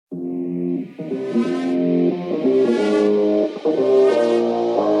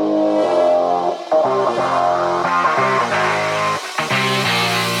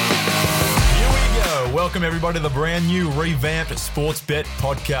everybody, to the brand new revamped Sports Bet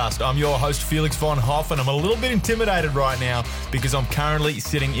podcast. I'm your host, Felix Von Hoffe, and I'm a little bit intimidated right now because I'm currently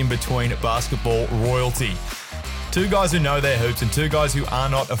sitting in between basketball royalty. Two guys who know their hoops and two guys who are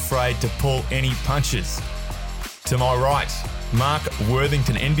not afraid to pull any punches. To my right, Mark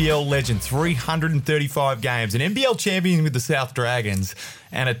Worthington, NBL legend, 335 games, an NBL champion with the South Dragons,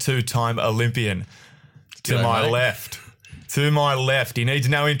 and a two-time Olympian. To my left, he needs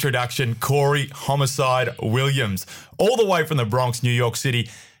no introduction, Corey Homicide Williams, all the way from the Bronx, New York City,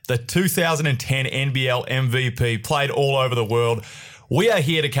 the 2010 NBL MVP, played all over the world. We are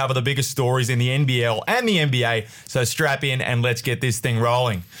here to cover the biggest stories in the NBL and the NBA, so strap in and let's get this thing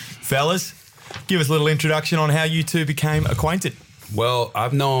rolling. Fellas, give us a little introduction on how you two became acquainted. Well,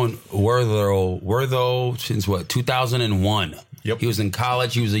 I've known Wortho since, 2001. Yep. He was in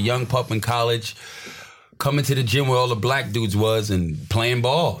college. He was a young pup in college, coming to the gym where all the black dudes was and playing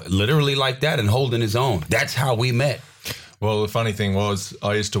ball, literally like that, and holding his own. That's how we met. Well, the funny thing was,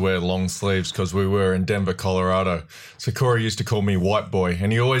 I used to wear long sleeves because we were in Denver, Colorado. So Corey used to call me White Boy,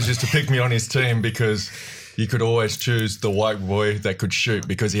 and he always used to pick me on his team because you could always choose the white boy that could shoot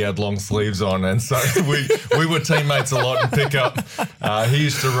because he had long sleeves on. And so we were teammates a lot in pickup. He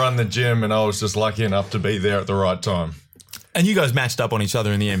used to run the gym, and I was just lucky enough to be there at the right time. And you guys matched up on each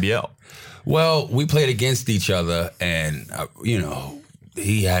other in the NBL. Well, we played against each other, and,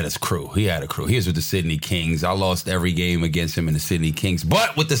 he had his crew. He had a crew. He was with the Sydney Kings. I lost every game against him in the Sydney Kings.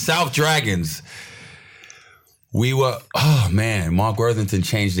 But with the South Dragons, Mark Worthington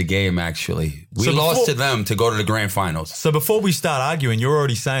changed the game, actually. We lost to them to go to the grand finals. So before we start arguing, you're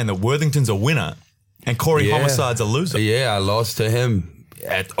already saying that Worthington's a winner and Corey Homicide's a loser. Yeah, I lost to him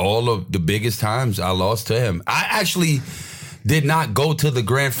at all of the biggest times. I lost to him. I actually did not go to the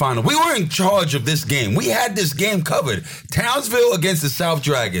grand final. We were in charge of this game. We had this game covered. Townsville against the South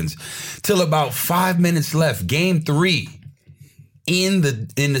Dragons. Till about 5 minutes left. Game 3 in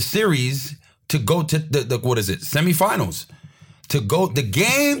the series to go to the semifinals. To go the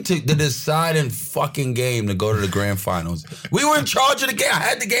deciding fucking game to go to the grand finals. We were in charge of the game. I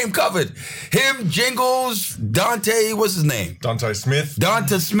had the game covered. Him, Jingles, Dante, what's his name? Dante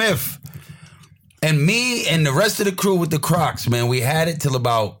Smith. And me and the rest of the crew with the Crocs, man, we had it till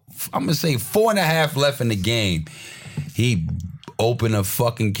about, I'm going to say 4.5 left in the game. He opened a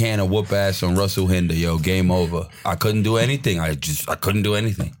fucking can of whoop ass on Russell Hinder. Yo, game over. I couldn't do anything. I couldn't do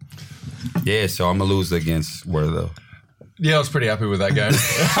anything. Yeah, so I'm a loser against Wortho. Yeah, I was pretty happy with that game.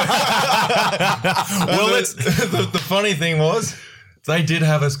 Well, the funny thing was, they did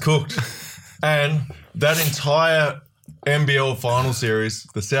have us cooked. And that entire NBL final series,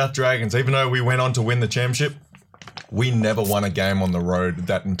 the South Dragons, even though we went on to win the championship, we never won a game on the road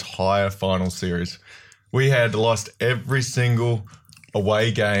that entire final series. We had lost every single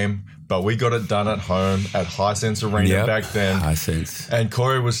away game, but we got it done at home at Hisense Arena back then. Hisense. And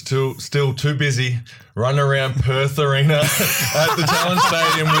Corey was still too busy running around Perth Arena at the Challenge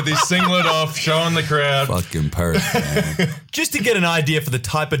Stadium with his singlet off, showing the crowd. Fucking Perth, man. Just to get an idea for the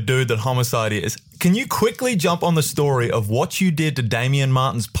type of dude that Homicide is, can you quickly jump on the story of what you did to Damian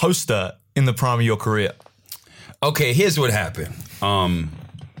Martin's poster in the prime of your career? Okay, here's what happened.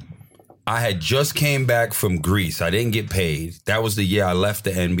 I had just came back from Greece. I didn't get paid. That was the year I left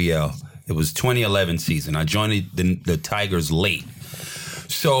the NBL. It was 2011 season. I joined the Tigers late.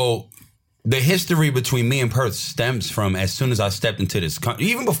 So the history between me and Perth stems from as soon as I stepped into this country.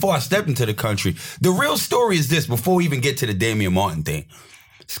 Even before I stepped into the country, the real story is this, before we even get to the Damian Martin thing.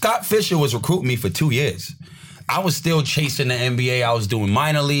 Scott Fisher was recruiting me for 2 years. I was still chasing the NBA. I was doing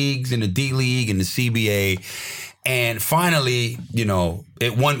minor leagues in the D League and the CBA. And finally, he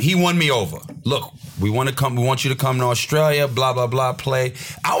won me over. Look, we want you to come to Australia, blah, blah, blah, play.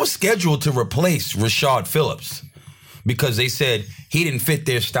 I was scheduled to replace Rashad Phillips because they said he didn't fit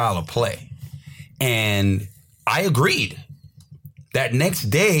their style of play. And I agreed. That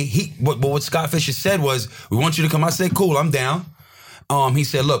next day, what Scott Fisher said was, we want you to come. I said, cool, I'm down. He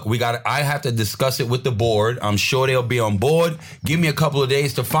said, look, I have to discuss it with the board. I'm sure they'll be on board. Give me a couple of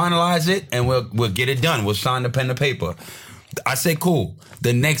days to finalize it, and we'll get it done. We'll sign the pen to paper. I said, cool.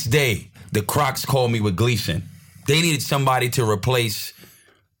 The next day, the Crocs called me with Gleason. They needed somebody to replace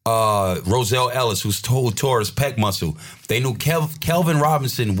Roselle Ellis, who tore his pec muscle. They knew Kelvin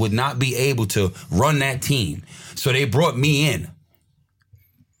Robinson would not be able to run that team. So they brought me in.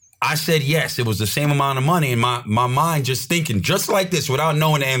 I said yes. It was the same amount of money. And my mind just thinking, just like this, without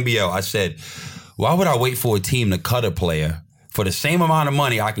knowing the NBL, I said, why would I wait for a team to cut a player for the same amount of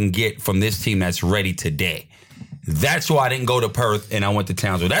money I can get from this team that's ready today? That's why I didn't go to Perth and I went to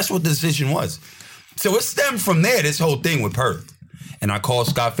Townsville. That's what the decision was. So it stemmed from there, this whole thing with Perth. And I called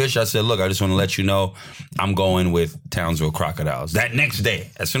Scott Fisher. I said, look, I just want to let you know I'm going with Townsville Crocodiles. That next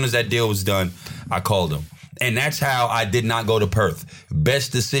day, as soon as that deal was done, I called him. And that's how I did not go to Perth.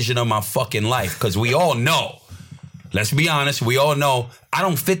 Best decision of my fucking life, because we all know, let's be honest, we all know I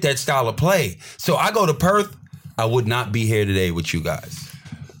don't fit that style of play. So I go to Perth, I would not be here today with you guys.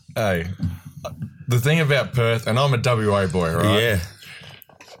 Hey, the thing about Perth, and I'm a WA boy, right? Yeah.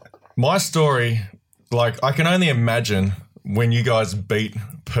 My story, like, I can only imagine when you guys beat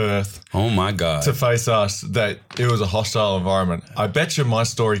Perth Oh my God. to face us that it was a hostile environment. I bet you my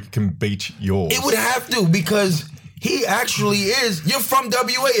story can beat yours. It would have to, because he actually is. You're from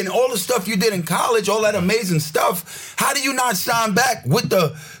WA, and all the stuff you did in college, all that amazing stuff. How do you not sign back with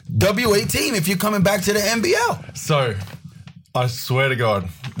the WA team if you're coming back to the NBL? So, I swear to God,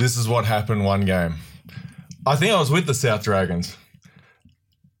 this is what happened one game. I think I was with the South Dragons.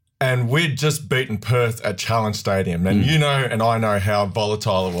 And we'd just beaten Perth at Challenge Stadium. And you know and I know how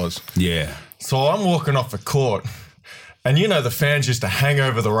volatile it was. Yeah. So I'm walking off the court. And you know the fans used to hang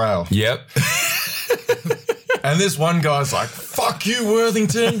over the rail. Yep. And this one guy's like, fuck you,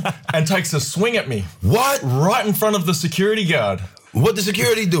 Worthington, and takes a swing at me. What? Right in front of the security guard. What did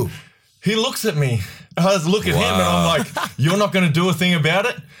security do? He looks at me. I look at him and I'm like, you're not going to do a thing about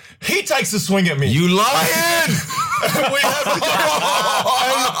it? He takes a swing at me. You lying?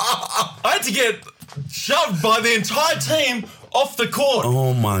 I had to get shoved by the entire team off the court.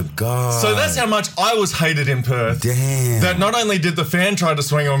 Oh my God. So that's how much I was hated in Perth. Damn. That not only did the fan try to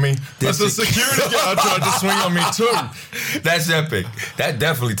swing on me, but the security guard tried to swing on me too. That's epic. That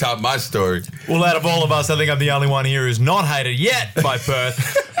definitely topped my story. Well, out of all of us, I think I'm the only one here who's not hated yet by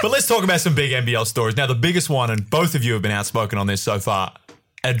Perth. But let's talk about some big NBL stories. Now, the biggest one, and both of you have been outspoken on this so far,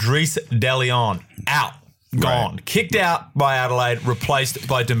 Idriss DeLeon, out, gone. Right. Kicked out by Adelaide, replaced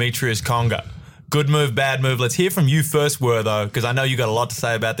by Demetrius Conga. Good move, bad move. Let's hear from you first, Wortho, because I know you got a lot to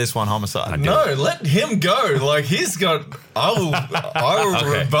say about this one, Homicide. No, let him go. Like, he's got... I will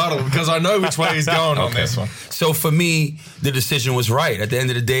Okay. rebuttal because I know which way he's going on this one. So for me, the decision was right. At the end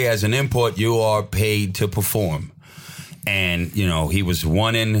of the day, as an import, you are paid to perform. And, you know, he was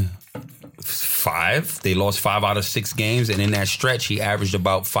 1-5. They lost 5 out of 6 games. And in that stretch, he averaged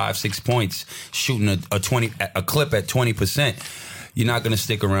about 5-6 points, shooting a clip at 20%. You're not going to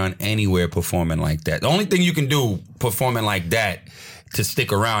stick around anywhere performing like that. The only thing you can do performing like that to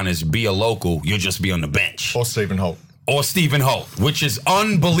stick around is be a local. You'll just be on the bench. Or Stephen Holt. Or Stephen Holt, which is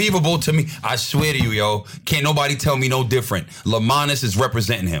unbelievable to me. I swear to you, yo, can't nobody tell me no different. Lamanis is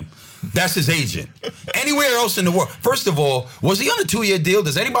representing him. That's his agent. Anywhere else in the world. First of all, was he on a 2-year deal?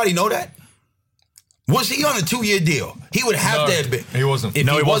 Does anybody know that? Was he on a 2-year deal? He would have to have been. He wasn't.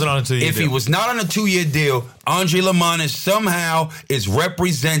 No, he wasn't on a 2-year deal. If he was not on a 2-year deal, Andre Lamanis somehow is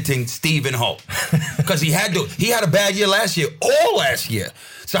representing Stephen Holt. Because he had a bad year last year, all last year.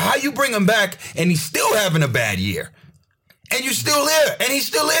 So how you bring him back and he's still having a bad year? And you're still here, and he's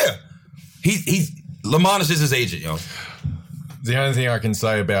still here. Lamanis is his agent, yo. The only thing I can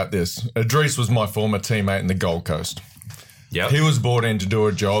say about this, Idriss was my former teammate in the Gold Coast. Yeah. He was brought in to do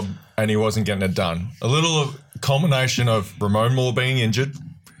a job, and he wasn't getting it done. A little combination of Ramon Moore being injured,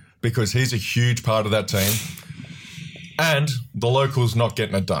 because he's a huge part of that team, and the locals not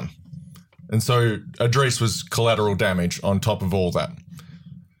getting it done. And so Idriss was collateral damage on top of all that.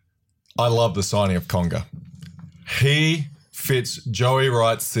 I love the signing of Conga. He fits Joey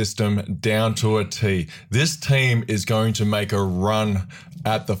Wright's system down to a T. This team is going to make a run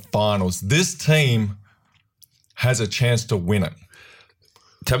at the finals. This team has a chance to win it.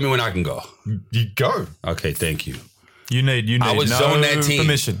 Tell me when I can go. You go. Okay, thank you. You need I would no zone that team.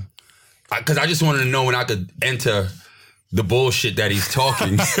 permission. Because I just wanted to know when I could enter the bullshit that he's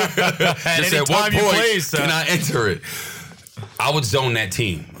talking. Just at what point can I enter it? I would zone that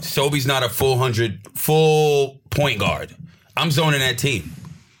team. Sobe's not a full point guard. I'm zoning that team.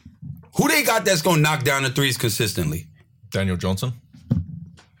 Who they got that's going to knock down the threes consistently? Daniel Johnson.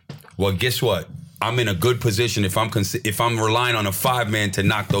 Well, guess what? I'm in a good position if I'm relying on a 5-man to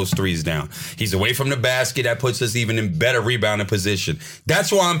knock those threes down. He's away from the basket. That puts us even in better rebounding position. That's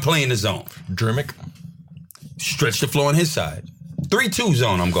why I'm playing the zone. Drimic. Stretch the floor on his side. 3-2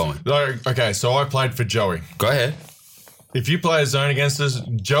 zone I'm going. Okay, so I played for Joey. Go ahead. If you play a zone against us,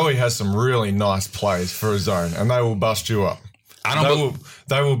 Joey has some really nice plays for a zone, and they will bust you up.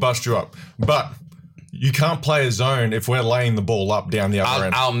 They will bust you up. But you can't play a zone if we're laying the ball up down the other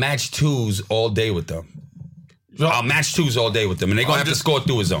end. I'll match twos all day with them. I'll match twos all day with them, and they're going to have to score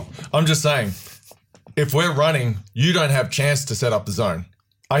through a zone. I'm just saying, if we're running, you don't have chance to set up the zone.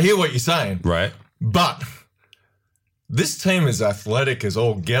 I hear what you're saying. Right. But this team is athletic as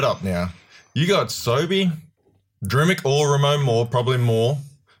all get up now. You got Sobey, Drimmick or Ramon Moore, probably Moore,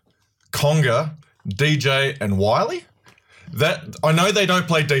 Conga, DJ, and Wiley. That I know they don't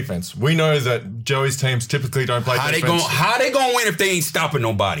play defense. We know that Joey's teams typically don't play defense. How they gonna win if they ain't stopping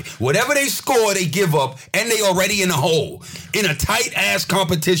nobody? Whatever they score, they give up, and they already in the hole. In a tight-ass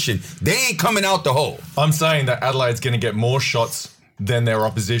competition, they ain't coming out the hole. I'm saying that Adelaide's going to get more shots than their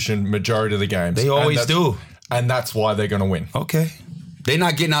opposition majority of the games. They always do. And that's why they're going to win. Okay. They're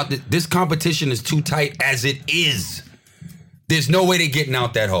not getting out. This competition is too tight as it is. There's no way they're getting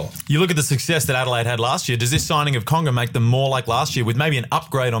out that hole. You look at the success that Adelaide had last year. Does this signing of Conga make them more like last year with maybe an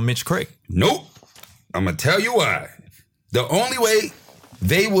upgrade on Mitch Creek? Nope. I'm going to tell you why. The only way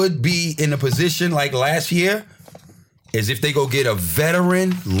they would be in a position like last year is if they go get a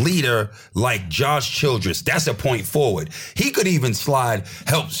veteran leader like Josh Childress. That's a point forward. He could even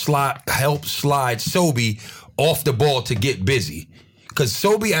help slide Sobey off the ball to get busy. Because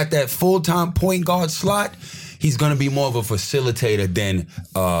Sobey at that full-time point guard slot, he's going to be more of a facilitator than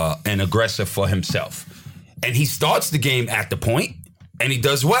an aggressor for himself. And he starts the game at the point, and he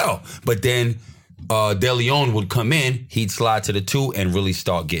does well. But then De Leon would come in, he'd slide to the 2 and really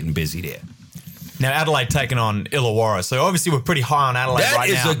start getting busy there. Now, Adelaide taking on Illawarra. So, obviously, we're pretty high on Adelaide right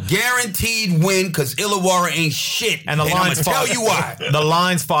now. That is a guaranteed win because Illawarra ain't shit. And the line's I'm going to tell you why. The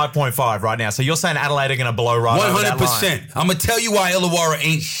line's 5.5 right now. So, you're saying Adelaide are going to blow right over that line. 100%. I'm going to tell you why Illawarra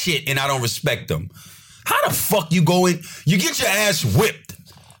ain't shit and I don't respect them. How the fuck you go in? You get your ass whipped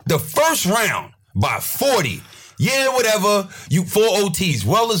the first round by 40. Yeah, whatever. You 4 OTs.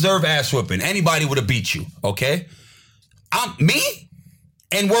 Well-deserved ass whipping. Anybody would have beat you, okay? Me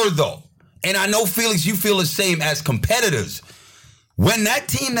and Wortho. And I know, Felix, you feel the same as competitors. When that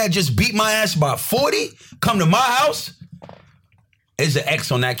team that just beat my ass by 40 come to my house, there's an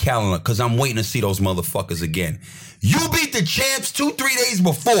X on that calendar because I'm waiting to see those motherfuckers again. You beat the champs 2-3 days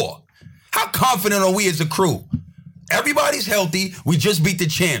before. How confident are we as a crew? Everybody's healthy. We just beat the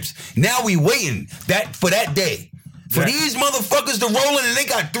champs. Now we waiting for that day. For these motherfuckers to roll in and they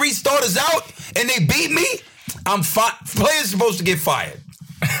got 3 starters out and they beat me, I'm fine. Players supposed to get fired.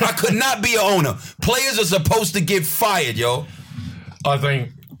 I could not be an owner. Players are supposed to get fired, yo. I think,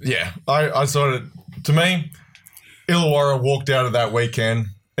 I sort of, to me, Illawarra walked out of that weekend,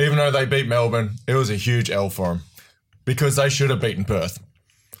 even though they beat Melbourne, it was a huge L for them because they should have beaten Perth.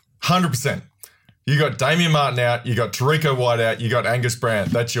 100%. You got Damian Martin out, you got Tariko White out, you got Angus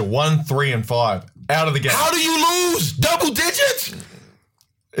Brandt. That's your 1, 3, and 5 out of the game. How do you lose? Double digits?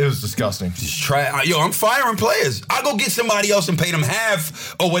 It was disgusting. Just try. Yo, I'm firing players. I go get somebody else and pay them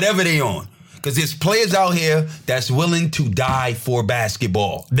half or whatever they on. Because there's players out here that's willing to die for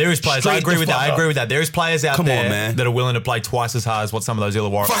basketball. There is players. I agree with that. There is players out there man. that are willing to play twice as hard as what some of those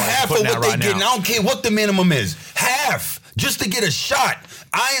Illawarra for players half are putting of what out they right getting. now. I don't care what the minimum is. Half. Just to get a shot.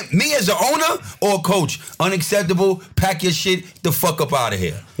 Me as an owner or a coach, unacceptable. Pack your shit the fuck up out of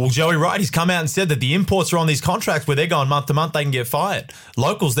here. Well, Joey Wright, he's come out and said that the imports are on these contracts where they're going month to month, they can get fired.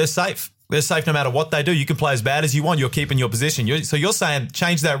 Locals, they're safe. They're safe no matter what they do. You can play as bad as you want. You're keeping your position. So you're saying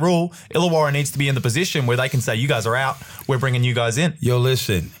change that rule. Illawarra needs to be in the position where they can say, you guys are out. We're bringing you guys in. Yo,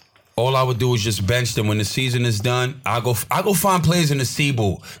 listen. All I would do is just bench them when the season is done. I go find players in the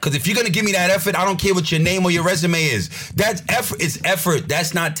C-Bowl. Because if you're going to give me that effort, I don't care what your name or your resume is. That's effort. It's effort.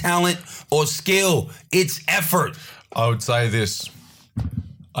 That's not talent or skill. It's effort. I would say this.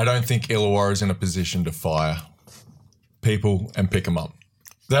 I don't think Illawarra is in a position to fire people and pick them up.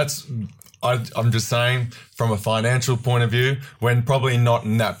 I'm just saying, from a financial point of view, when probably not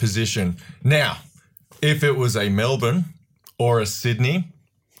in that position. Now, if it was a Melbourne or a Sydney,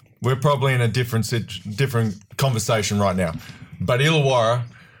 we're probably in a different conversation right now. But Illawarra,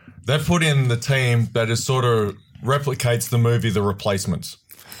 they've put in the team that is sort of replicates the movie The Replacements.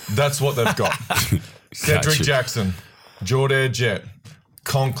 That's what they've got. Cedric Jackson, Jordan Jett,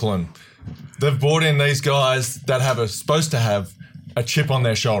 Conklin. They've brought in these guys that supposed to have a chip on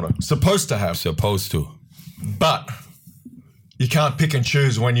their shoulder. Supposed to. But you can't pick and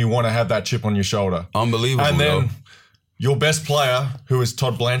choose when you want to have that chip on your shoulder. Unbelievable. And then your best player, who is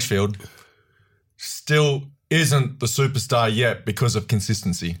Todd Blanchfield, still isn't the superstar yet because of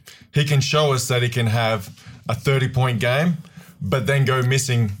consistency. He can show us that he can have a 30-point game, but then go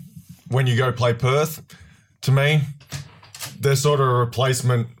missing when you go play Perth. To me, they're sort of a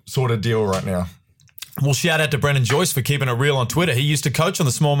replacement sort of deal right now. Well, shout out to Brendan Joyce for keeping it real on Twitter. He used to coach on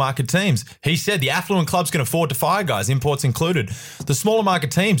the small market teams. He said the affluent clubs can afford to fire guys, imports included. The smaller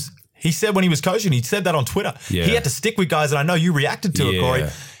market teams, he said when he was coaching, he said that on Twitter. Yeah. He had to stick with guys, and I know you reacted to it, Corey.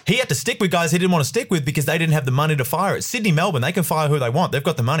 He had to stick with guys he didn't want to stick with because they didn't have the money to fire it. Sydney, Melbourne, they can fire who they want. They've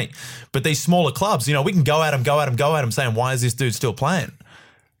got the money. But these smaller clubs, we can go at them saying, why is this dude still playing?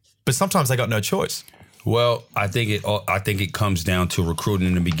 But sometimes they got no choice. Well, I think it comes down to recruiting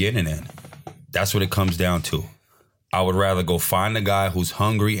in the beginning, and that's what it comes down to. I would rather go find a guy who's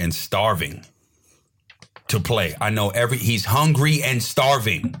hungry and starving to play. I know he's hungry and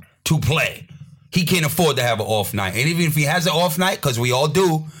starving to play. He can't afford to have an off night. And even if he has an off night, because we all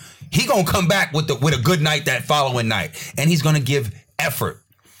do, he going to come back with a good night that following night. And he's going to give effort.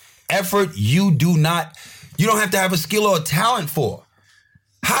 Effort you don't have to have a skill or a talent for.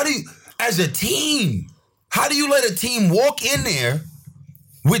 As a team, how do you let a team walk in there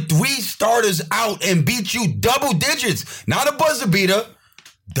with 3 starters out and beat you double digits? Not a buzzer beater.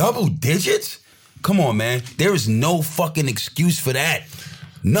 Double digits? Come on, man. There is no fucking excuse for that.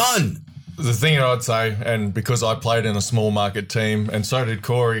 None. The thing I'd say, and because I played in a small market team, and so did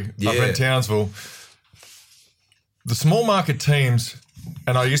Corey up in Townsville, the small market teams,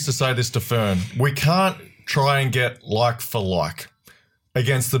 and I used to say this to Fern, we can't try and get like for like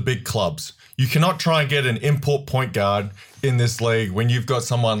against the big clubs. You cannot try and get an import point guard in this league when you've got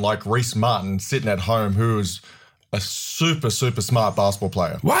someone like Reese Martin sitting at home who is a super, super smart basketball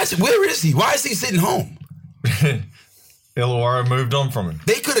player. Where is he? Why is he sitting home? Illawarra moved on from him.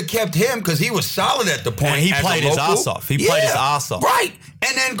 They could have kept him because he was solid at the point. And he played his ass off. Played his ass off. Right.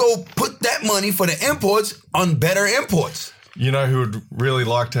 And then go put that money for the imports on better imports. You know who would really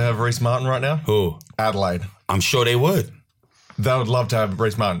like to have Reese Martin right now? Who? Adelaide. I'm sure they would. They would love to have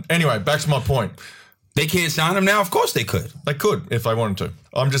Reese Martin. Anyway, back to my point. They can't sign him now? Of course they could. They could if they wanted to.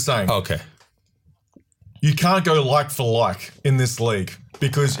 I'm just saying. Okay. You can't go like for like in this league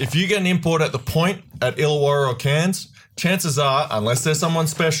because if you get an import at the point at Illawarra or Cairns, chances are, unless there's someone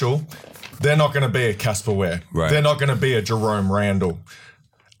special, they're not going to be a Casper Ware. Right. They're not going to be a Jerome Randall.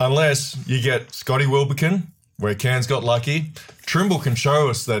 Unless you get Scotty Wilbekin, where Cairns got lucky. Trimble can show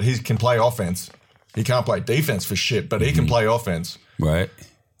us that he can play offense. He can't play defense for shit, but he can play offense. Right.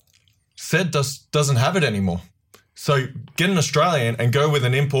 Sed doesn't have it anymore. So get an Australian and go with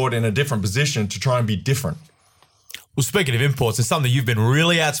an import in a different position to try and be different. Well, speaking of imports, there's something you've been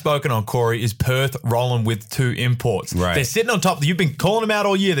really outspoken on, Corey, is Perth rolling with 2 imports. Right. They're sitting on top. You've been calling them out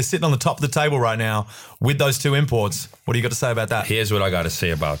all year. They're sitting on the top of the table right now with those 2 imports. What do you got to say about that? Here's what I got to say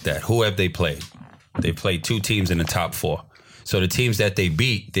about that. Who have they played? They played 2 teams in the top 4. So the teams that they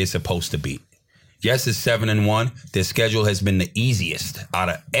beat, they're supposed to beat. Yes, it's 7-1. Their schedule has been the easiest out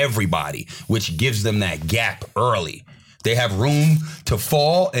of everybody, which gives them that gap early. They have room to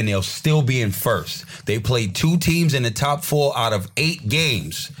fall, and they'll still be in first. They played 2 teams in the top 4 out of 8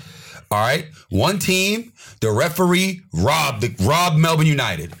 games. All right? 1 team, the referee robbed Melbourne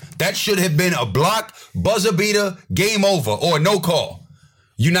United. That should have been a block, buzzer beater, game over, or no call.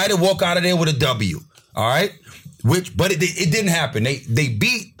 United walk out of there with a W. All right? But it didn't happen. They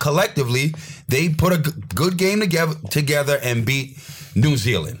beat collectively. They put a good game together and beat New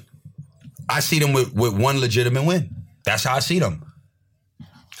Zealand. I see them with 1 legitimate win. That's how I see them.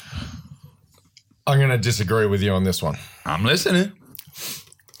 I'm going to disagree with you on this one. I'm listening.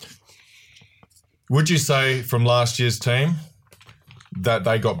 Would you say from last year's team that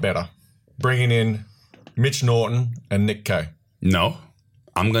they got better, bringing in Mitch Norton and Nick Kay? No.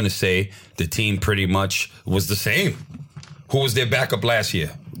 I'm going to say the team pretty much was the same. Who was their backup last year?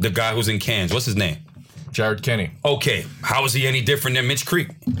 The guy who's in Cairns. What's his name? Jared Kenny. Okay. How is he any different than Mitch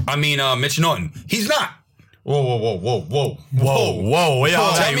Norton? He's not. Whoa. Yeah,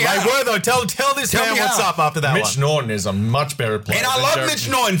 tell me how. Wortho, tell this man what's up after that Mitch Norton is a much better player. And I love Mitch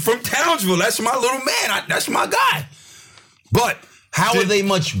Norton from Townsville. That's my little man. That's my guy. But how are they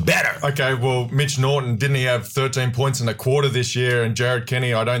much better? Okay, well, Mitch Norton, didn't he have 13 points in a quarter this year? And Jared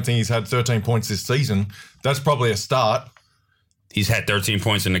Kenny, I don't think he's had 13 points this season. That's probably a start. He's had 13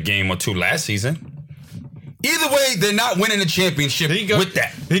 points in a game or 2 last season. Either way, they're not winning a championship with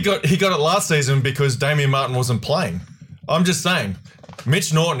that. He got it last season because Damian Martin wasn't playing. I'm just saying,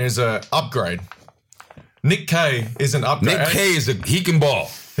 Mitch Norton is an upgrade. Nick Kay is an upgrade. Nick Kay he can ball.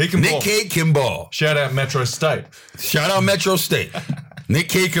 Nick Kay can ball. Shout out Metro State. Nick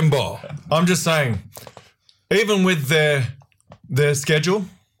Kay can ball. I'm just saying, even with their schedule,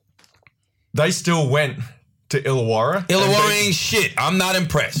 they still went to Illawarra. Illawarra ain't shit. I'm not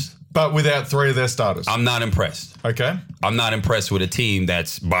impressed. But without 3 of their starters. I'm not impressed. Okay. I'm not impressed with a team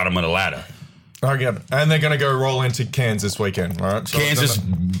that's bottom of the ladder. I get it. And they're going to go roll into Cairns this weekend, all right? So Kansas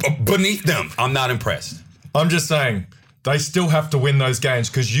beneath them. I'm not impressed. I'm just saying, they still have to win those games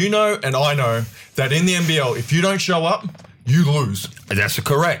because you know and I know that in the NBL, if you don't show up, you lose. That's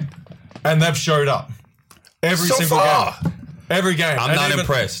correct. And they've showed up. Every single game. Every game. I'm not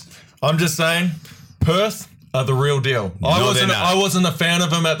impressed. I'm just saying, Perth are the real deal. I wasn't a fan of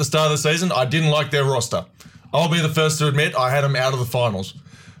them at the start of the season. I didn't like their roster. I'll be the first to admit I had them out of the finals.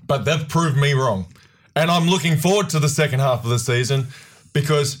 But they've proved me wrong. And I'm looking forward to the second half of the season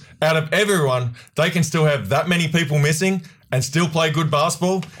because out of everyone, they can still have that many people missing and still play good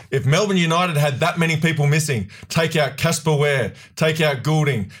basketball. If Melbourne United had that many people missing, take out Casper Ware, take out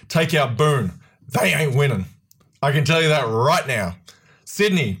Goulding, take out Boone, they ain't winning. I can tell you that right now.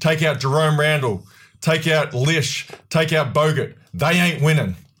 Sydney, take out Jerome Randall, take out Lish, take out Bogut, they ain't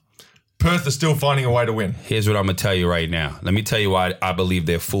winning. Perth is still finding a way to win. Here's what I'm going to tell you right now. Let me tell you why I believe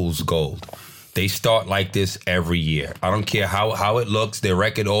they're fool's gold. They start like this every year. I don't care how it looks. Their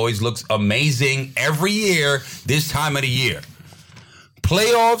record always looks amazing every year this time of the year.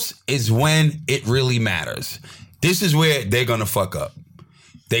 Playoffs is when it really matters. This is where they're going to fuck up.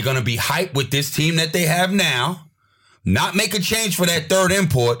 They're going to be hyped with this team that they have now, not make a change for that third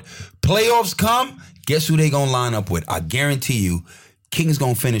import. Playoffs come, guess who they going to line up with? I guarantee you, Kings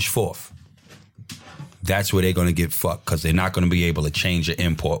going to finish fourth. That's where they're going to get fucked because they're not going to be able to change the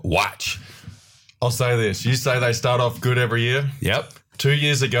import. Watch. I'll say this. You say they start off good every year? Yep. 2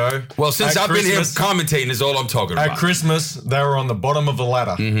 years ago. Well, since I've been here commentating is all I'm talking about. At Christmas, they were on the bottom of the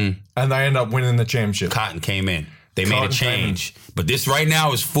ladder and they end up winning the championship. Cotton came in. They made a change. But this right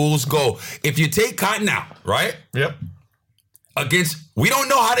now is fool's gold. If you take Cotton out, right? Yep. We don't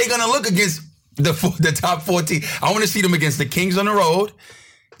know how they're going to look against the top 14. I want to see them against the Kings on the road,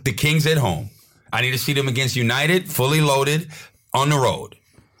 the Kings at home. I need to see them against United, fully loaded, on the road.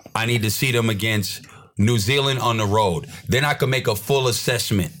 I need to see them against New Zealand on the road. Then I can make a full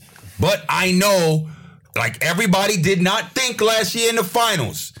assessment. But I know, like everybody did not think last year in the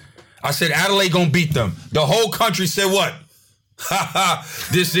finals. I said Adelaide gonna beat them. The whole country said what? Ha ha,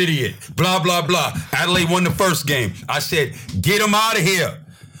 this idiot. Blah, blah, blah. Adelaide won the first game. I said, get them out of here.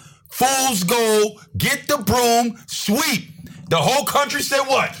 Fool's goal, get the broom, sweep. The whole country said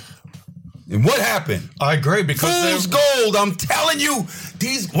what? And what happened? I agree because fool's gold. I'm telling you,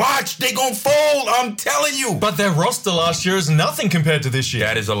 they gonna fold. I'm telling you. But their roster last year is nothing compared to this year.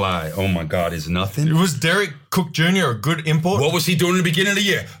 That is a lie. Oh my God, it's nothing. Was Derek Cook Jr. a good import? What was he doing in the beginning of the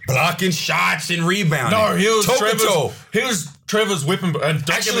year? Blocking shots and rebounding. No, he was Trevor's whipping. And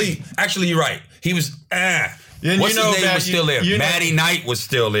actually, you're right. He was. Yeah, what's his name was still there? Matty Knight was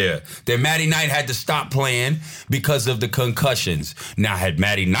still there. Then Matty Knight had to stop playing because of the concussions. Now, had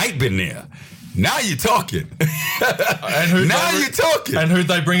Matty Knight been there, now you're talking. You're talking. And who'd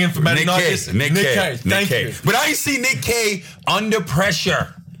they bring in for Matty Knight? Nick K. Thank you. But I ain't see Nick K under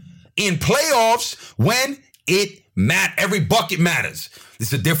pressure in playoffs when it matters. Every bucket matters.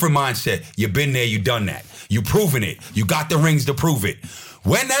 It's a different mindset. You've been there, you've done that. You've proven it. You got the rings to prove it.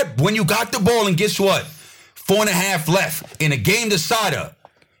 When you got the ball and guess what? 4.5 left in a game decider.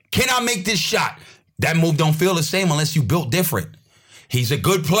 Can I make this shot? That move don't feel the same unless you built different. He's a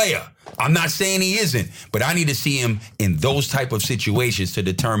good player. I'm not saying he isn't, but I need to see him in those type of situations to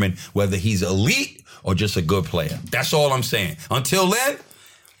determine whether he's elite or just a good player. That's all I'm saying. Until then,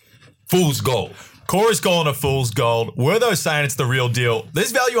 fool's gold. Corey's calling a fool's gold. Wortho saying it's the real deal.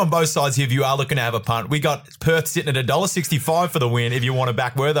 There's value on both sides here if you are looking to have a punt. We got Perth sitting at $1.65 for the win if you want to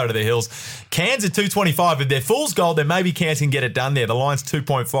back Wortho to the hills. Cairns at $2.25. If they're fool's gold, then maybe Cairns can get it done there. The line's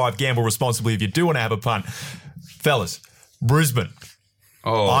 2.5. Gamble responsibly if you do want to have a punt. Fellas, Brisbane.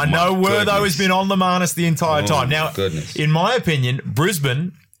 Oh, I know Wortho has been on the Marnus the entire time. Now, in my opinion,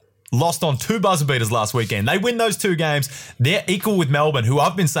 Brisbane lost on 2 buzzer beaters last weekend. They win those 2 games. They're equal with Melbourne, who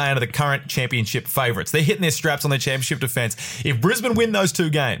I've been saying are the current championship favourites. They're hitting their straps on their championship defence. If Brisbane win those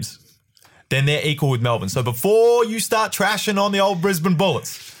 2 games, then they're equal with Melbourne. So before you start trashing on the old Brisbane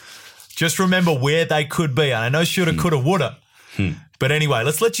Bullets, just remember where they could be. And I know shoulda, coulda, woulda. But anyway,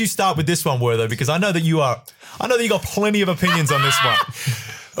 let's let you start with this one, Wortho, because I know that you got plenty of opinions on this one.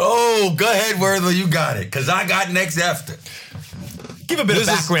 Oh, go ahead, Wortho. You got it, because I got next after. Give a bit of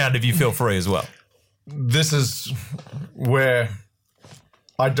background if you feel free as well. This is where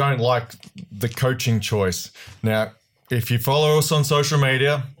I don't like the coaching choice. Now, if you follow us on social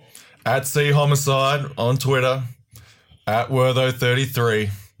media, at Homicide on Twitter, at Wortho33,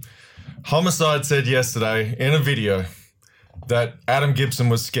 Homicide said yesterday in a video that Adam Gibson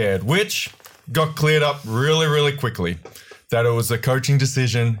was scared, which got cleared up really, really quickly, that it was a coaching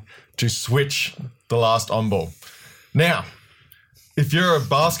decision to switch the last on-ball. Now, if you're a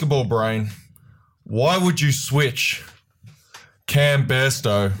basketball brain, why would you switch Cam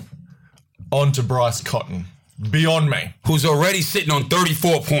Bairstow onto Bryce Cotton? Beyond me. Who's already sitting on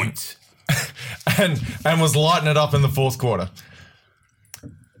 34 points. and was lighting it up in the fourth quarter.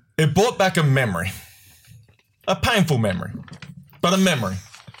 It brought back a memory. A painful memory, but a memory.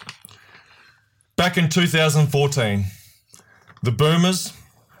 Back in 2014, the Boomers,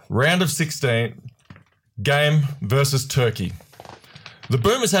 round of 16, game versus Turkey. The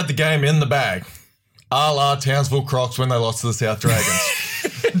Boomers had the game in the bag, a la Townsville Crocs when they lost to the South Dragons.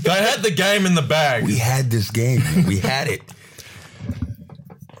 They had the game in the bag. We had this game. We had it.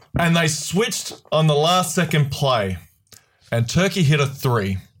 And they switched on the last second play. And Turkey hit a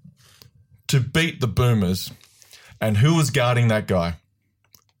 3 to beat the Boomers. And who was guarding that guy?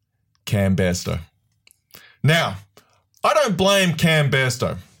 Cam Bairstow. Now, I don't blame Cam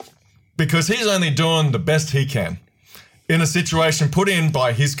Bairstow because he's only doing the best he can in a situation put in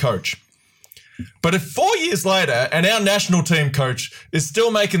by his coach. But if 4 years later and our national team coach is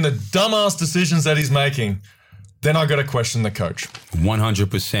still making the dumbass decisions that he's making, then I got to question the coach.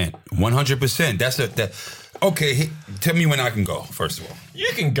 100%. 100%. Okay, tell me when I can go, first of all. You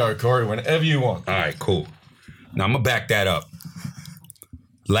can go, Corey, whenever you want. All right, cool. Now, I'm going to back that up.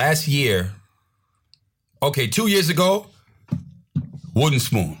 Last year, 2 years ago, wooden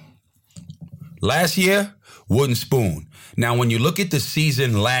spoon. Last year, wooden spoon. Now, when you look at the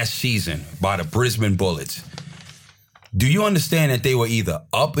season last season by the Brisbane Bullets, do you understand that they were either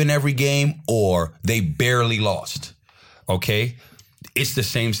up in every game or they barely lost? Okay? It's the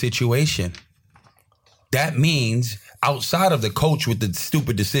same situation. That means outside of the coach with the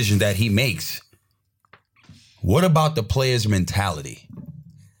stupid decision that he makes, what about the players' mentality?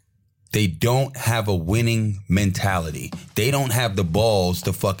 They don't have a winning mentality. They don't have the balls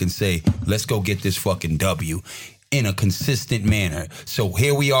to fucking say, let's go get this fucking W in a consistent manner. So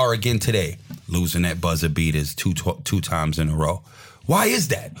here we are again today, losing at buzzer beaters two times in a row. Why is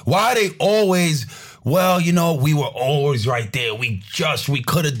that? Why are they always, well, you know, we were always right there. We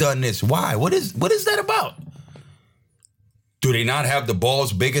could have done this. Why? What is that about? Do they not have the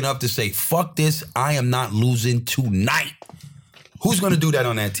balls big enough to say, fuck this, I am not losing tonight? Who's going to do that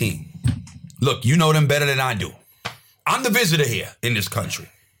on that team? Look, you know them better than I do. I'm the visitor here in this country.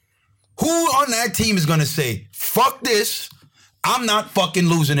 Who on that team is going to say, fuck this, I'm not fucking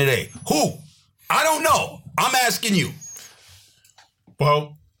losing today? Who? I don't know. I'm asking you.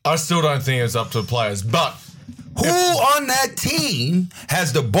 Well, I still don't think it's up to the players, but who on that team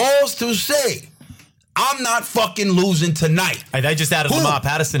has the balls to say, I'm not fucking losing tonight? Hey, they just added Lamar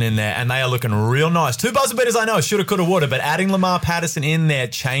Patterson in there, and they are looking real nice. 2 buzzer beaters, I know, shoulda, coulda, woulda, but adding Lamar Patterson in there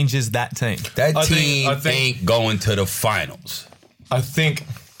changes that team. That team ain't going to the finals. I think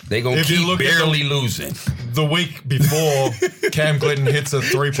they're going to keep barely losing. The week before, Cam Glidden hits a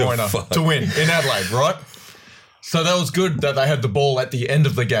 3-pointer to win in Adelaide, right? So that was good that they had the ball at the end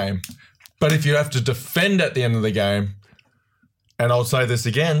of the game. But if you have to defend at the end of the game, and I'll say this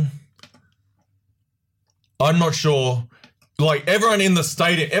again, I'm not sure. Like, everyone in the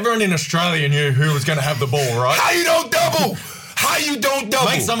stadium, everyone in Australia knew who was going to have the ball, right? How you don't double? How you don't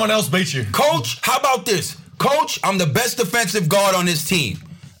double? Make someone else beat you. Coach, how about this? Coach, I'm the best defensive guard on this team.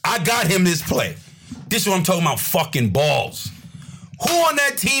 I got him this play. This is what I'm talking about, fucking balls. Who on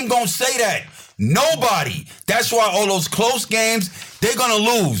that team gonna say that? Nobody. That's why all those close games, they're gonna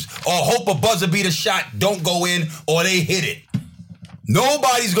lose or hope a buzzer beater shot don't go in or they hit it.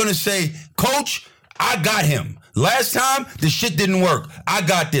 Nobody's gonna say, Coach, I got him. Last time, the shit didn't work. I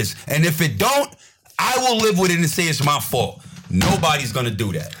got this. And if it don't, I will live with it and say it's my fault. Nobody's going to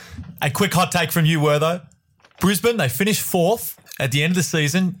do that. A quick hot take from you, Wortho. Brisbane, they finished 4th at the end of the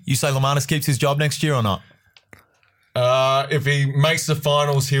season. You say Lamanis keeps his job next year or not? If he makes the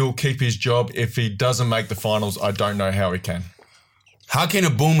finals, he'll keep his job. If he doesn't make the finals, I don't know how he can. How can a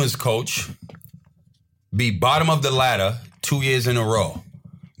Boomers coach be bottom of the ladder 2 years in a row,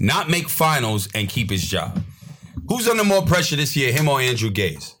 not make finals, and keep his job? Who's under more pressure this year, him or Andrew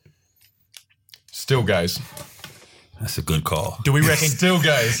Gaze? Still Gaze. That's a good call. Do we reckon still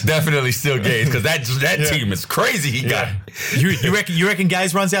Gaze? Definitely still Gaze, because that team is crazy. He got. You reckon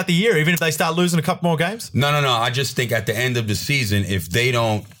Gaze runs out the year even if they start losing a couple more games? No. I just think at the end of the season, if they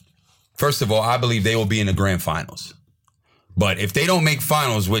don't, first of all, I believe they will be in the grand finals. But if they don't make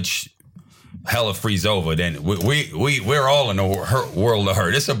finals, which hella freeze over, then we're all in a world of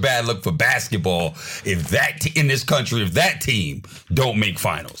hurt. It's a bad look for basketball if in this country, if that team don't make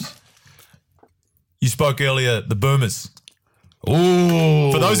finals. You spoke earlier, the Boomers.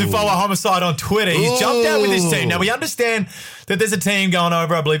 Ooh. For those who follow Homicide on Twitter, he's jumped out with his team. Now, we understand that there's a team going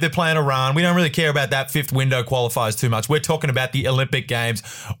over. I believe they're playing Iran. We don't really care about that 5th window qualifiers too much. We're talking about the Olympic Games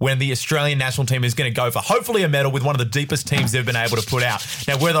when the Australian national team is going to go for hopefully a medal with one of the deepest teams they've been able to put out.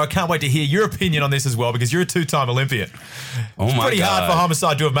 Now, Wortho, I can't wait to hear your opinion on this as well because you're a 2-time Olympian. Oh my God. Pretty hard for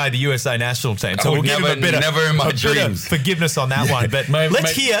Homicide to have made the USA national team. So we'll give him a bit of forgiveness on that one. But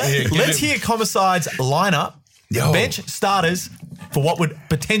let's hear Homicide's lineup. Bench starters for what would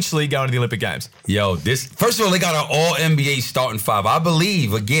potentially go into the Olympic Games. First of all, they got an all-NBA starting 5. I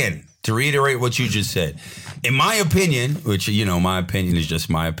believe, again, to reiterate what you just said. In my opinion, which, my opinion is just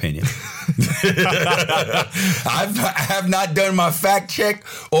my opinion. I have not done my fact check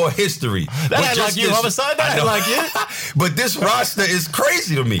or history. That ain't like you, Homicide. That ain't like you. But this roster is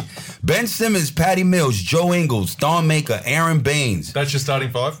crazy to me. Ben Simmons, Patty Mills, Joe Ingles, Thon Maker, Aaron Baines. That's your starting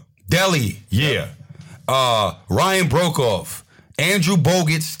five? Deli, yeah. Ryan Brokoff, Andrew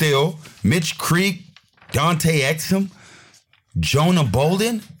Bogut still, Mitch Creek, Dante Exum, Jonah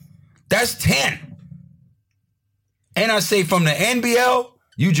Bolden. That's 10. And I say from the NBL,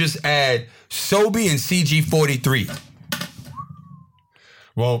 you just add Sobe and CG43.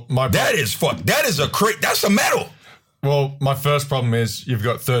 Well, that is that's a medal. Well, my first problem is you've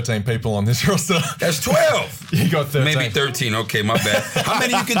got 13 people on this roster. That's 12. You got 13. Maybe 13. Okay, my bad. How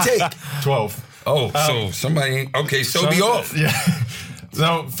many you can take? 12. Oh, so somebody ain't. Okay, Sobe off. Yeah.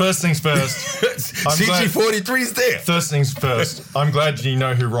 So, first things first. CG43's there. First things first. I'm glad you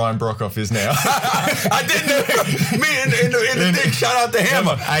know who Ryan Brokoff is now. I didn't know. Me in the thing. Shout out to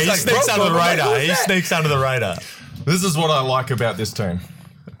Hammer. He sneaks under the radar. He sneaks under the radar. This is what I like about this team.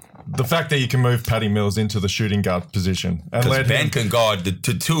 The fact that you can move Patty Mills into the shooting guard position. Because Ben can guard the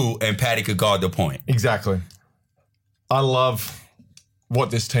 2 and Patty could guard the point. Exactly. I love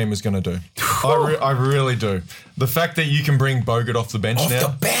what this team is going to do. I really do. The fact that you can bring Bogut off the bench now.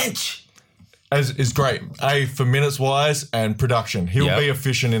 Off the bench? Is great. For minutes-wise and production. He'll be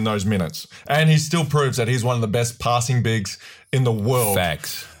efficient in those minutes. And he still proves that he's one of the best passing bigs in the world.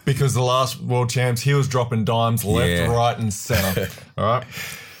 Facts. Because the last world champs, he was dropping dimes left, right, and center. All right?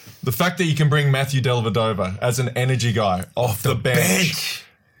 The fact that you can bring Matthew Dellavedova as an energy guy off the bench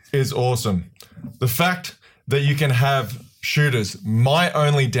is awesome. The fact that you can have shooters, my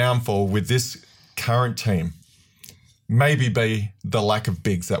only downfall with this current team maybe be the lack of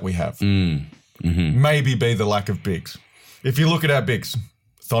bigs that we have. Maybe be the lack of bigs. If you look at our bigs,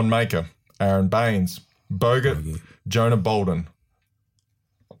 Thon Maker, Aaron Baines, Bogut, Jonah Bolden.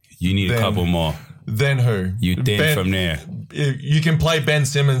 You need a couple more. Then who? You thin from there. You can play Ben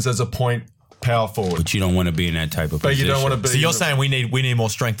Simmons as a point power forward. But you don't want to be in that type of position. You don't want to be. So you're saying we need more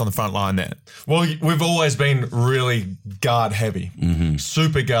strength on the front line there? Well, we've always been really guard heavy,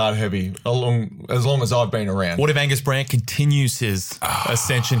 super guard heavy, as long as I've been around. What if Angus Brandt continues his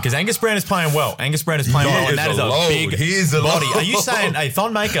ascension? Because Angus Brandt is playing well. Angus Brandt is playing well, and that is a big body. Are you saying, hey,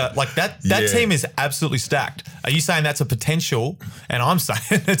 Thon Maker, like that team is absolutely stacked? Are you saying that's a potential? And I'm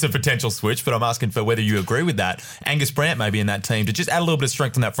saying it's a potential switch, but I'm asking for whether you agree with that. Angus Brandt may be in that team to just add a little bit of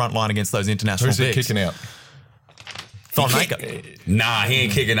strength on that front line against those international Who's he bigs. kicking out? Thon Maker. Nah, he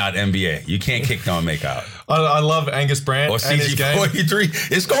ain't kicking out NBA. You can't kick Thon Maker out. I love Angus Brandt or and his game.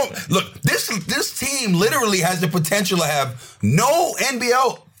 CG43. It's going. Look, this team literally has the potential to have no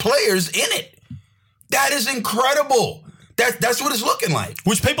NBL players in it. That is incredible. That's what it's looking like.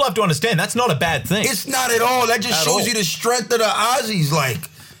 Which people have to understand. That's not a bad thing. It's not at all. That just shows you the strength of the Aussies. Like,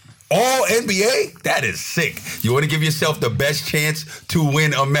 all NBA? That is sick. You want to give yourself the best chance to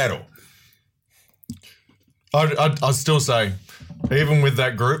win a medal. I'd still say, even with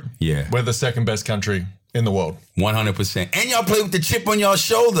that group, we're the second best country in the world. 100%. And y'all play with the chip on y'all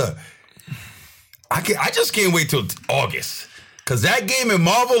shoulder. I just can't wait till August. Because that game in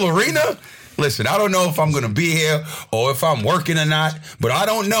Marvel Arena, listen, I don't know if I'm going to be here or if I'm working or not, but I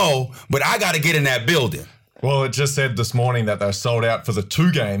don't know. But I got to get in that building. Well, it just said this morning that they're sold out for the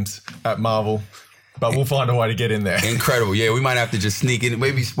 2 games at Marvel. But we'll find a way to get in there. Incredible. Yeah, we might have to just sneak in.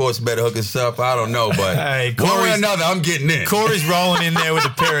 Maybe sports better hook us up. I don't know, but one way or another, I'm getting in. Corey's rolling in there with a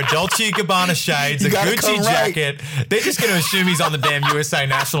pair of Dolce & Gabbana shades, a Gucci jacket. They're just going to assume he's on the damn USA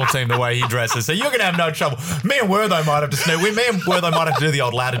national team the way he dresses. So you're going to have no trouble. Me and Wortho might have to snoop. Me and Wortho might have to do the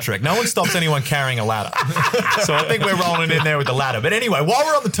old ladder trick. No one stops anyone carrying a ladder. So I think we're rolling in there with the ladder. But anyway, while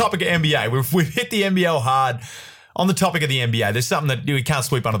we're on the topic of NBA, we've hit the NBL hard. On the topic of the NBA, there's something that we can't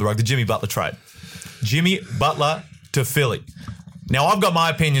sweep under the rug, the Jimmy Butler trade. Jimmy Butler to Philly. Now, I've got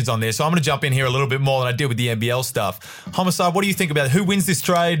my opinions on this, so I'm going to jump in here a little bit more than I did with the NBL stuff. Homicide, what do you think about it? Who wins this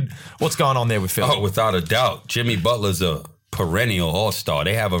trade? What's going on there with Philly? Oh, without a doubt. Jimmy Butler's a perennial all-star.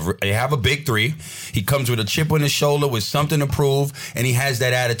 They have a big 3. He comes with a chip on his shoulder with something to prove, and he has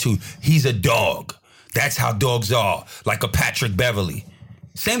that attitude. He's a dog. That's how dogs are, like a Patrick Beverly.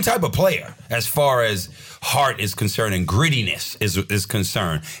 Same type of player as far as heart is concerned and grittiness is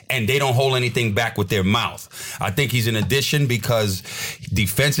concerned. And they don't hold anything back with their mouth. I think he's an addition because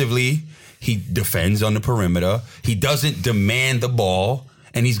defensively, he defends on the perimeter. He doesn't demand the ball.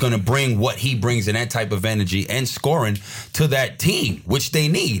 And he's going to bring what he brings in that type of energy and scoring to that team, which they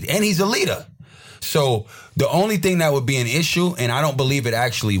need. And he's a leader. So the only thing that would be an issue, and I don't believe it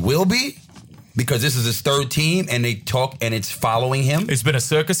actually will be, Because this is his third team and they talk and it's following him. It's been a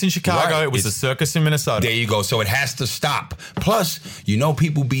circus in Chicago. Right. It was a circus in Minnesota. There you go. So it has to stop. Plus,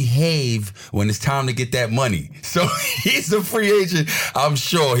 people behave when it's time to get that money. So he's a free agent. I'm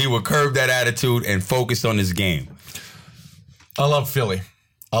sure he will curb that attitude and focus on his game. I love Philly.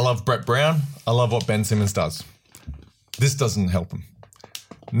 I love Brett Brown. I love what Ben Simmons does. This doesn't help them.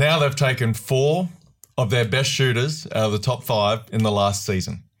 Now they've taken 4 of their best shooters out of the top 5 in the last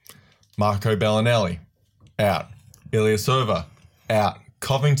season. Marco Bellinelli, out. Ilyasova, out.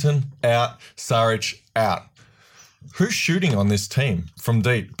 Covington, out. Saric, out. Who's shooting on this team from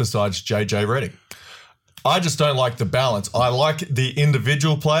deep besides JJ Redick? I just don't like the balance. I like the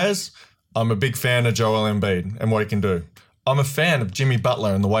individual players. I'm a big fan of Joel Embiid and what he can do. I'm a fan of Jimmy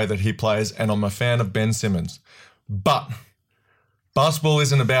Butler and the way that he plays, and I'm a fan of Ben Simmons. But basketball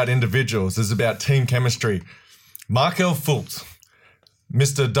isn't about individuals. It's about team chemistry. Markelle Fultz,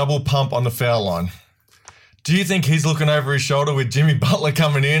 Mr. Double Pump on the foul line. Do you think he's looking over his shoulder with Jimmy Butler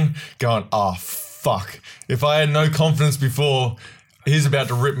coming in going, oh, fuck. If I had no confidence before, he's about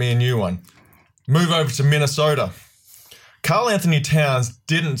to rip me a new one. Move over to Minnesota. Karl Anthony Towns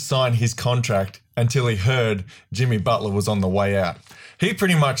didn't sign his contract until he heard Jimmy Butler was on the way out. He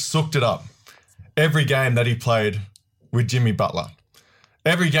pretty much sucked it up every game that he played with Jimmy Butler.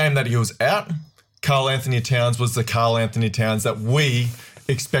 Every game that he was out, Karl Anthony Towns was the Karl Anthony Towns that we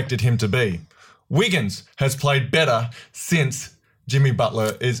expected him to be. Wiggins has played better since Jimmy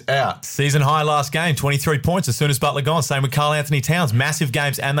Butler is out. Season high last game, 23 points as soon as Butler gone. Same with Karl Anthony Towns. Massive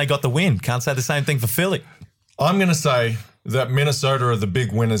games and they got the win. Can't say the same thing for Philly. I'm going to say that Minnesota are the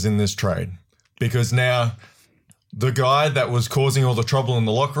big winners in this trade because now the guy that was causing all the trouble in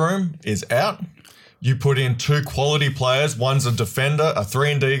the locker room is out. You put in 2 quality players. One's a defender, a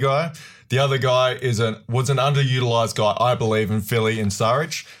 3-and-D guy. The other guy was an underutilized guy, I believe, in Philly, in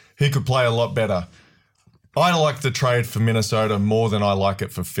Saric. He could play a lot better. I like the trade for Minnesota more than I like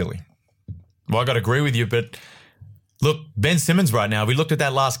it for Philly. Well, I got to agree with you, but look, Ben Simmons right now, we looked at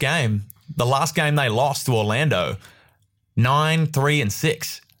that last game. The last game they lost to Orlando,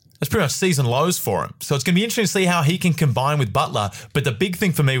 9-3-6. That's pretty much season lows for him. So it's going to be interesting to see how he can combine with Butler. But the big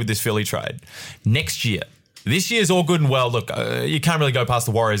thing for me with this Philly trade, next year, this year's all good and well. Look, you can't really go past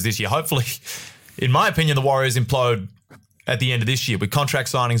the Warriors this year. Hopefully, in my opinion, the Warriors implode at the end of this year with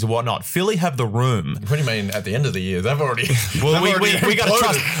contract signings and whatnot. Philly have the room. What do you mean at the end of the year? They've already. Well, we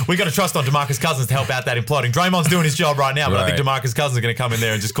got to trust on DeMarcus Cousins to help out that imploding. Draymond's doing his job right now, but I think DeMarcus Cousins is going to come in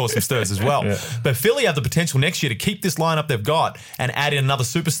there and just cause some stirs as well. Yeah. But Philly have the potential next year to keep this lineup they've got and add in another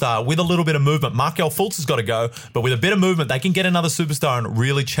superstar with a little bit of movement. Markelle Fultz has got to go, but with a bit of movement, they can get another superstar and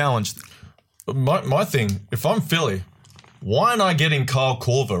really challenge. My thing, if I'm Philly, why aren't I getting Kyle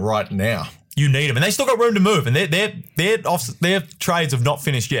Korver right now? You need them, and they still got room to move, and their trades have not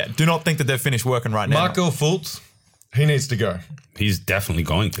finished yet. Do not think that they've finished working right now. Markelle Fultz, he needs to go. He's definitely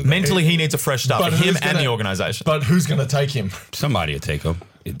going to go. Mentally, he needs a fresh start for him and the organization. But who's going to take him? Somebody will take him.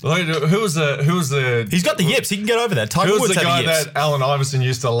 Who was the? He's got the yips. He can get over that. Tiger Who was Woods the guy yips. that Allen Iverson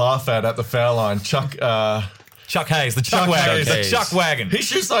used to laugh at the foul line? Chuck Hayes, the Chuck Wagon. The Chuck Wagon. He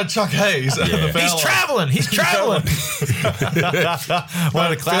shoots like Chuck Hayes. At the foul line. He's traveling.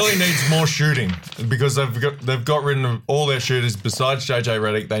 Philly needs more shooting because they've got rid of all their shooters besides JJ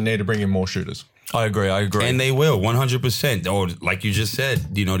Redick. They need to bring in more shooters. I agree. And they will, 100%. Or like you just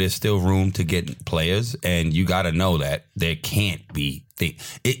said, there's still room to get players, and you got to know that there can't be.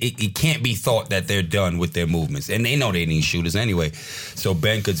 It can't be thought that they're done with their movements, and they know they need shooters anyway. So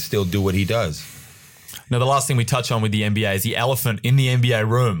Ben could still do what he does. Now, the last thing we touch on with the NBA is the elephant in the NBA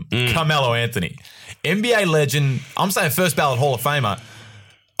room, Carmelo Anthony. NBA legend, I'm saying first ballot Hall of Famer.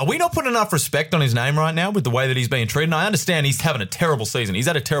 Are we not putting enough respect on his name right now with the way that he's being treated? And I understand he's having a terrible season. He's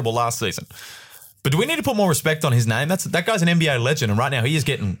had a terrible last season. But do we need to put more respect on his name? That guy's an NBA legend, and right now he is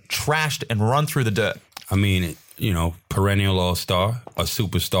getting trashed and run through the dirt. I mean, perennial all-star, a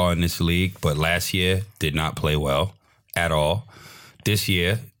superstar in this league, but last year did not play well at all. This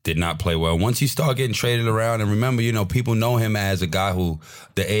year did not play well. Once you start getting traded around, and remember, people know him as a guy who,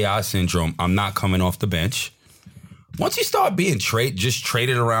 the AI syndrome, I'm not coming off the bench. Once you start being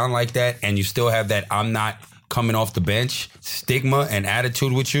traded around like that, and you still have that I'm not coming off the bench stigma and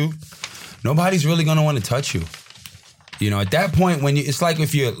attitude with you, nobody's really going to want to touch you. At that point, it's like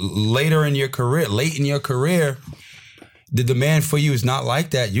if you're late in your career, the demand for you is not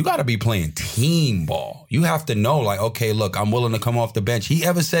like that. You got to be playing team ball. You have to know, like, okay, look, I'm willing to come off the bench. He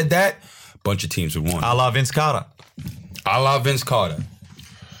ever said that, bunch of teams would want. I love Vince Carter.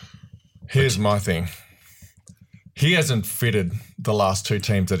 Here's my thing. He hasn't fitted the last 2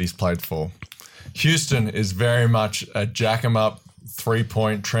 teams that he's played for. Houston is very much a jack-em-up,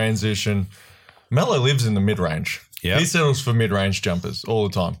 3-point transition. Melo lives in the mid-range. Yeah. He settles for mid-range jumpers all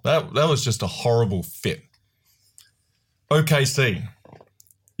the time. That was just a horrible fit. OKC.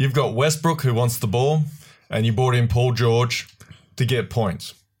 You've got Westbrook who wants the ball, and you brought in Paul George to get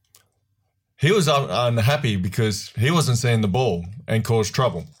points. He was unhappy because he wasn't seeing the ball and caused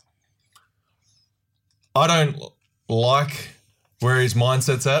trouble. I don't like where his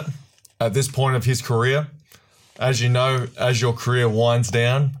mindset's at this point of his career. As you know, as your career winds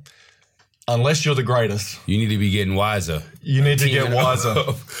down, unless you're the greatest, You need to be getting wiser. you need to get wiser.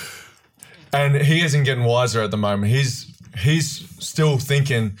 And he isn't getting wiser at the moment. He's still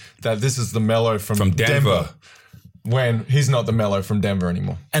thinking that this is the Melo from Denver. when he's not the Melo from Denver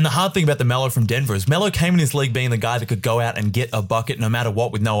anymore. And the hard thing about the Melo from Denver is Melo came in this league being the guy that could go out and get a bucket no matter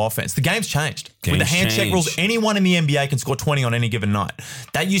what with no offense. The game's changed. With the hand check rules, anyone in the NBA can score 20 on any given night.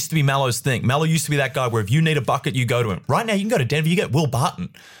 That used to be Melo's thing. Melo used to be that guy where if you need a bucket, you go to him. Right now, you can go to Denver, you get Will Barton.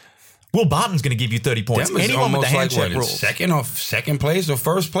 Will Barton's going to give you 30 points. Denver's Anyone with the hand check in rules. second place or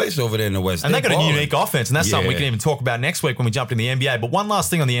first place over there in the West. And they got balling. a unique offense, and that's something we Yeah. can even talk about next week when we jump in the NBA. But one last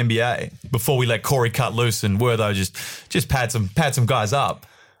thing on the NBA before we let Corey cut loose and Wortho just pad some guys up.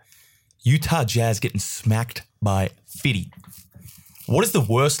 Utah Jazz getting smacked by 50. What is the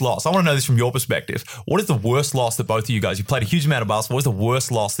worst loss? I want to know this from your perspective. What is the worst loss that both of you guys, you played a huge amount of basketball, what is the worst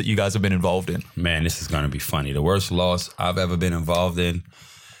loss that you guys have been involved in? Man, this is going to be funny. The worst loss I've ever been involved in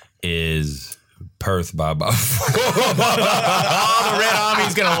is Perth by about 4. Oh, the Red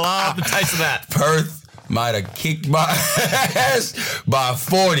Army's going to love the taste of that. Perth might have kicked my ass by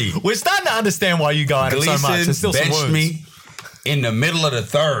 40. We're starting to understand why you guys are so much. There's Gleason still some benched wounds. me in the middle of the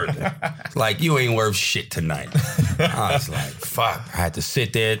third. Like, you ain't worth shit tonight. I was like, fuck. I had to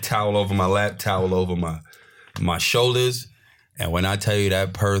sit there, towel over my lap, towel over my shoulders. And when I tell you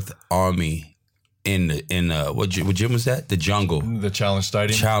that Perth Army in the what gym was that? The Jungle. The Challenge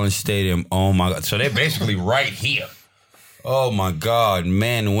Stadium. Challenge Stadium. Oh my God. So they're basically right here. Oh my God.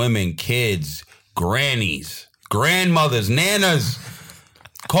 Men, women, kids, grannies, grandmothers, nanas,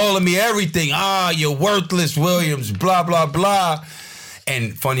 calling me everything. You're worthless, Williams, blah, blah, blah.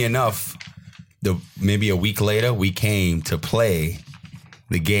 And funny enough, maybe a week later, we came to play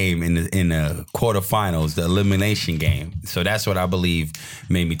the game in the quarterfinals, the elimination game. So that's what I believe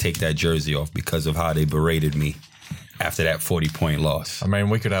made me take that jersey off, because of how they berated me after that 40-point loss. I mean,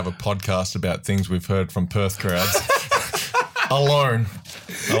 we could have a podcast about things we've heard from Perth crowds. Alone.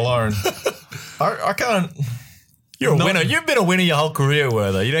 I can't. You're a winner. You've been a winner your whole career,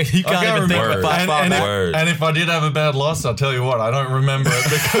 Wortho. You can't even think remember. far back. And if I did have a bad loss, I'll tell you what, I don't remember it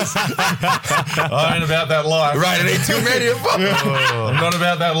because I ain't about that life. Right, it ain't too many of them. I'm not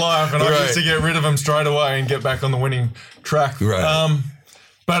about that life, and I Right. used to get rid of them straight away and get back on the winning track. Right.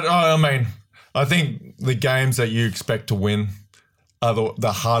 But I mean, I think the games that you expect to win are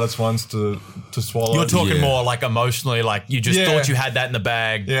the hardest ones to swallow. You're talking Yeah. more like emotionally, like you just thought you had that in the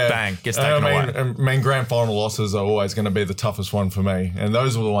bag, bang, gets taken away. I mean, grand final losses are always going to be the toughest one for me, and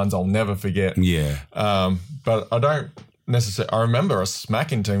those are the ones I'll never forget. Yeah. But I don't necessarily. I remember us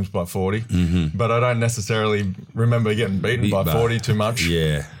smacking teams by 40, but I don't necessarily remember getting beaten by 40 too much.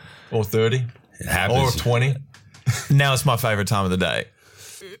 Yeah. Or 30. It happens. Or 20. Now it's my favorite time of the day.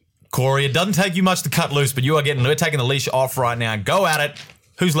 Corey, it doesn't take you much to cut loose, but we're taking the leash off right now. Go at it.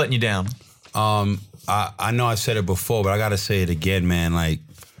 Who's letting you down? I know I said it before, but I got to say it again, man. Like,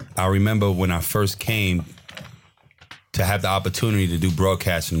 I remember when I first came to have the opportunity to do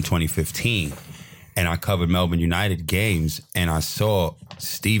broadcasting in 2015, and I covered Melbourne United games, and I saw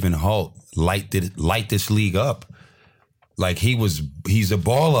Stephen Holt light this league up. Like, he's a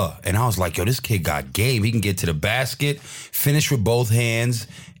baller. And I was like, yo, this kid got game. He can get to the basket, finish with both hands,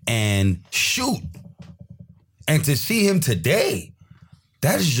 and shoot. And to see him today,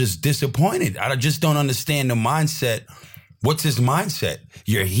 that is just disappointed. I just don't understand the mindset. What's his mindset?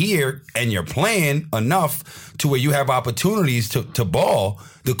 You're here and you're playing enough to where you have opportunities to ball.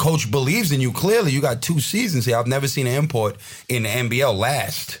 The coach believes in you clearly. You got 2 seasons here. I've never seen an import in the NBL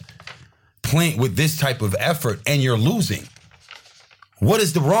last playing with this type of effort, and you're losing. What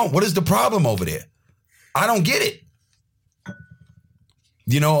is the problem over there? I don't get it.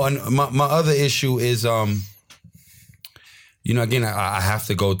 You know, and my other issue is, you know, again, I have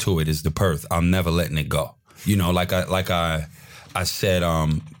to go to it, is the Perth. I'm never letting it go. You know, like I said,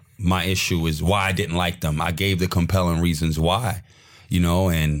 my issue is why I didn't like them. I gave the compelling reasons why, you know,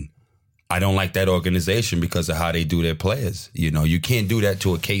 and I don't like that organization because of how they do their players. You know, you can't do that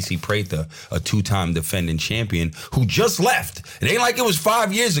to a Casey Prather, a 2-time defending champion who just left. It ain't like it was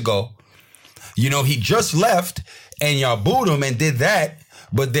 5 years ago. You know, he just left and y'all booed him and did that.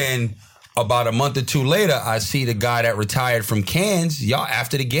 But then about a month or two later, I see the guy that retired from Cairns. Y'all,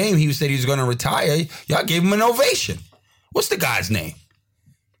 after the game, he said he was going to retire. Y'all gave him an ovation. What's the guy's name?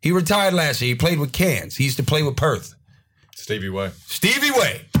 He retired last year. He played with Cairns. He used to play with Perth. Stevie Way. Stevie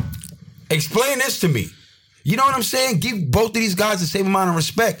Way. Explain this to me. You know what I'm saying? Give both of these guys the same amount of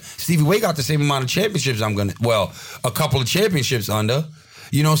respect. Stevie Way got the same amount of championships a couple of championships under.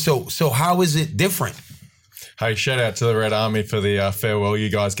 You know, so how is it different? Hey, shout out to the Red Army for the farewell you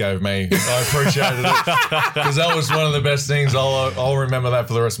guys gave me. I appreciated it because that was one of the best things. I'll remember that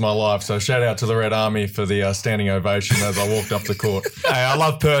for the rest of my life. So shout out to the Red Army for the standing ovation as I walked off the court. Hey, I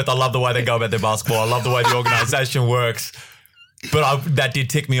love Perth. I love the way they go about their basketball. I love the way the organisation works. But that did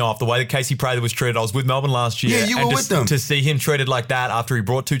tick me off, the way that Casey Prather was treated. I was with Melbourne last year. Yeah, you were with them. To see him treated like that after he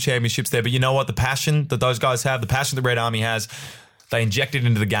brought 2 championships there. But you know what? The passion that those guys have, the passion the Red Army has, they inject it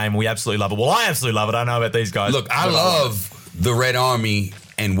into the game. We absolutely love it. Well, I absolutely love it. I don't know about these guys. Look, I love the Red Army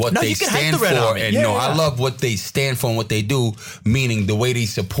and what they stand for. And I love what they stand for and what they do, meaning the way they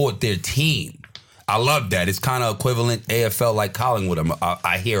support their team. I love that. It's kind of equivalent AFL like Collingwood.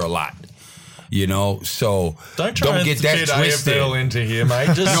 I hear a lot. You know, so don't get that twisted AFL into here, mate.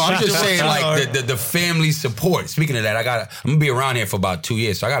 I'm just saying, like the family support. Speaking of that, I'm gonna be around here for about 2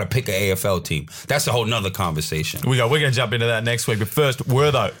 years, so I got to pick an AFL team. That's a whole nother conversation. We're gonna jump into that next week, but first,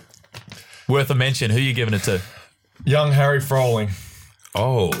 Wortho. Worth a mention. Who are you giving it to? Young Harry Froling.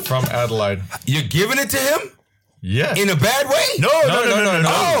 Oh, from Adelaide. You're giving it to him? Yes. In a bad way? No.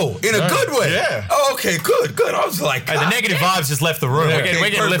 Oh, in a good way? Yeah. Oh, okay, good. I was like... Hey, the negative vibes just left the room. Yeah.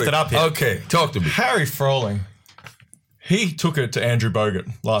 We're getting lifted up here. Okay, talk to me. Harry Froling, he took it to Andrew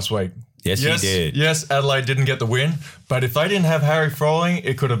Bogut last week. Yes, he did. Yes, Adelaide didn't get the win, but if they didn't have Harry Froling,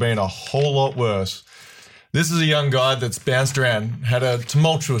 it could have been a whole lot worse. This is a young guy that's bounced around, had a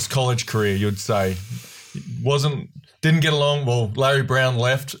tumultuous college career, you'd say. Didn't get along. Well, Larry Brown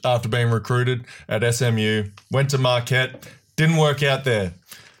left after being recruited at SMU, went to Marquette, didn't work out there.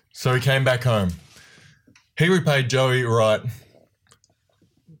 So he came back home. He repaid Joey Wright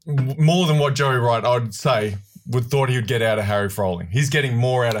more than what Joey Wright, I would say, thought he would get out of Harry Froling. He's getting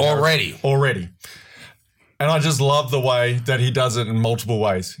more out of already. And I just love the way that he does it in multiple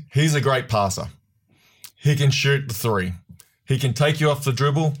ways. He's a great passer. He can shoot the 3. He can take you off the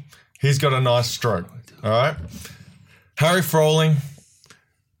dribble. He's got a nice stroke. All right? Harry Froling,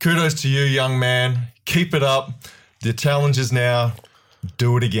 kudos to you, young man. Keep it up. The challenge is now,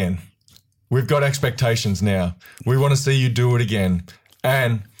 do it again. We've got expectations now. We want to see you do it again.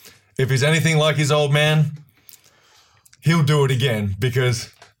 And if he's anything like his old man, he'll do it again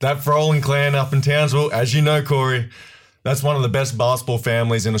because that Froling clan up in Townsville, as you know, Corey, that's one of the best basketball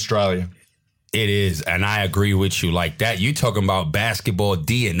families in Australia. It is, and I agree with you like that. You talking about basketball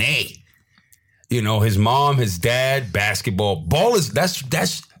DNA. You know, his mom, his dad, basketball.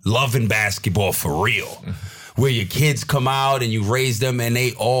 That's loving basketball for real. Where your kids come out and you raise them and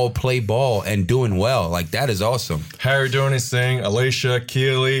they all play ball and doing well. Like, that is awesome. Harry doing his thing, Alicia,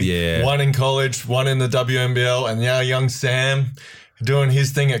 Keeley, one in college, one in the WNBL, and now young Sam doing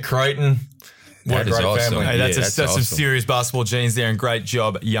his thing at Creighton. What a great family. Hey, that's awesome. Some serious basketball genes there, and great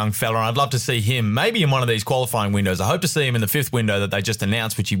job, young fella. And I'd love to see him maybe in one of these qualifying windows. I hope to see him in the 5th window that they just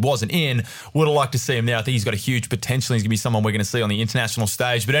announced, which he wasn't in. Would have liked to see him there. I think he's got a huge potential. He's going to be someone we're going to see on the international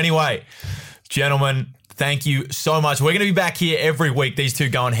stage. But anyway, gentlemen, thank you so much. We're going to be back here every week, these two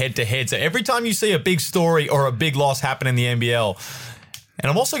going head to head. So every time you see a big story or a big loss happen in the NBL,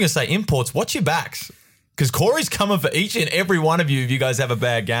 and I'm also going to say imports, watch your backs. Because Corey's coming for each and every one of you if you guys have a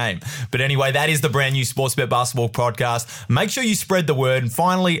bad game. But anyway, that is the brand new Sportsbet Basketball Podcast. Make sure you spread the word. And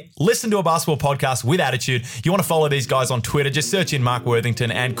finally, listen to a basketball podcast with attitude. You want to follow these guys on Twitter, just search in Mark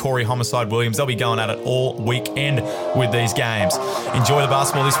Worthington and Corey Homicide Williams. They'll be going at it all weekend with these games. Enjoy the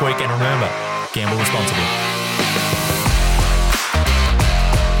basketball this week, and remember, gamble responsibly.